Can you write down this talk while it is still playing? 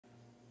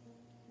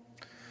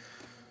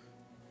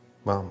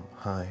Mom,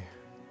 hi.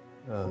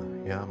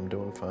 Yeah, I'm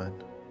doing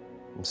fine.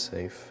 I'm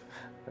safe.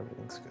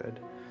 Everything's good.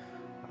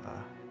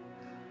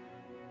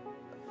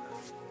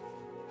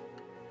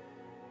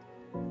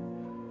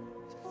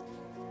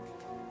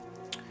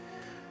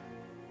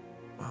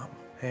 Mom,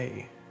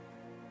 hey.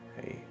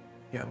 Hey.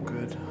 Yeah, I'm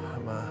good.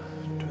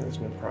 I'm doing this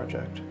new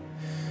project.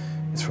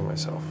 It's for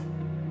myself.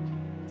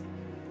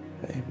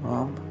 Hey,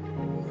 Mom.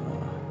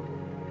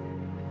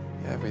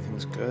 Yeah,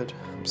 everything's good.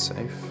 I'm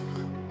safe.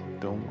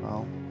 Doing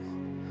well.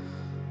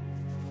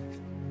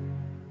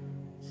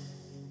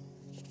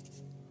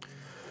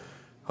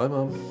 Hi,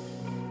 Mom.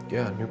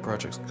 Yeah, new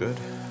project's good.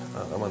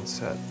 I'm on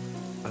set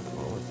at the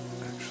moment,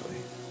 actually.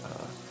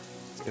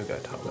 This new guy,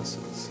 Thomas,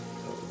 he's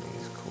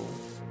cool.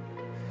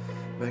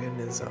 Megan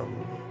is, It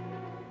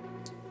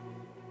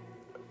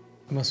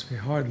must be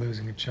hard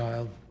losing a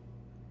child.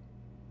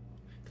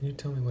 Can you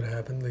tell me what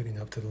happened leading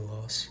up to the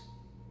loss?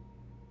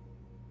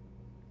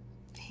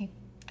 He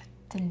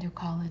didn't do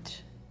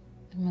college.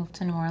 He moved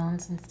to New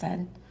Orleans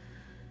instead.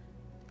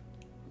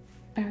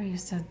 Barry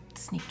used to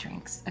sneak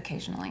drinks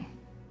occasionally.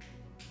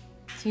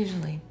 It's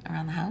usually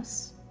around the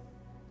house,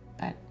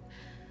 but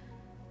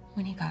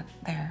when he got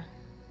there,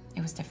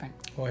 it was different.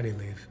 Why'd he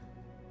leave?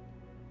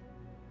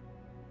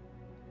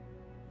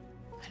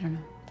 I don't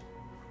know.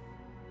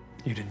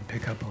 You didn't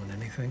pick up on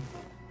anything?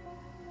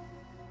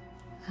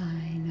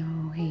 I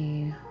know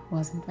he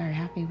wasn't very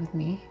happy with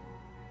me.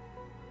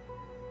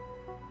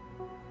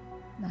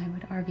 I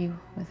would argue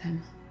with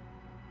him.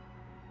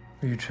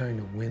 Were you trying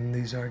to win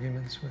these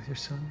arguments with your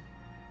son?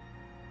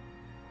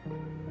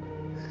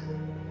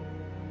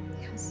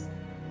 Yes.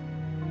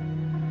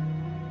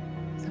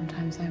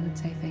 Sometimes I would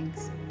say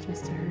things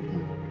just to hurt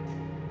him.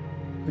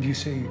 Would you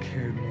say you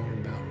cared more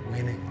about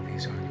winning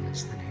these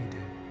arguments than he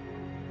did?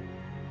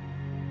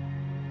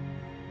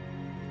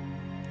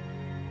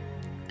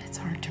 It's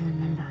hard to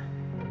remember.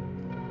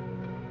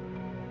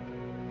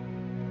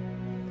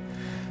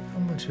 How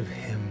much of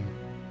him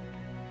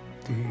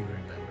do you remember?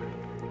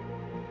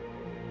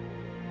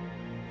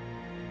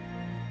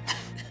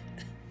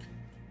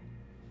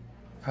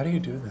 how do you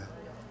do that?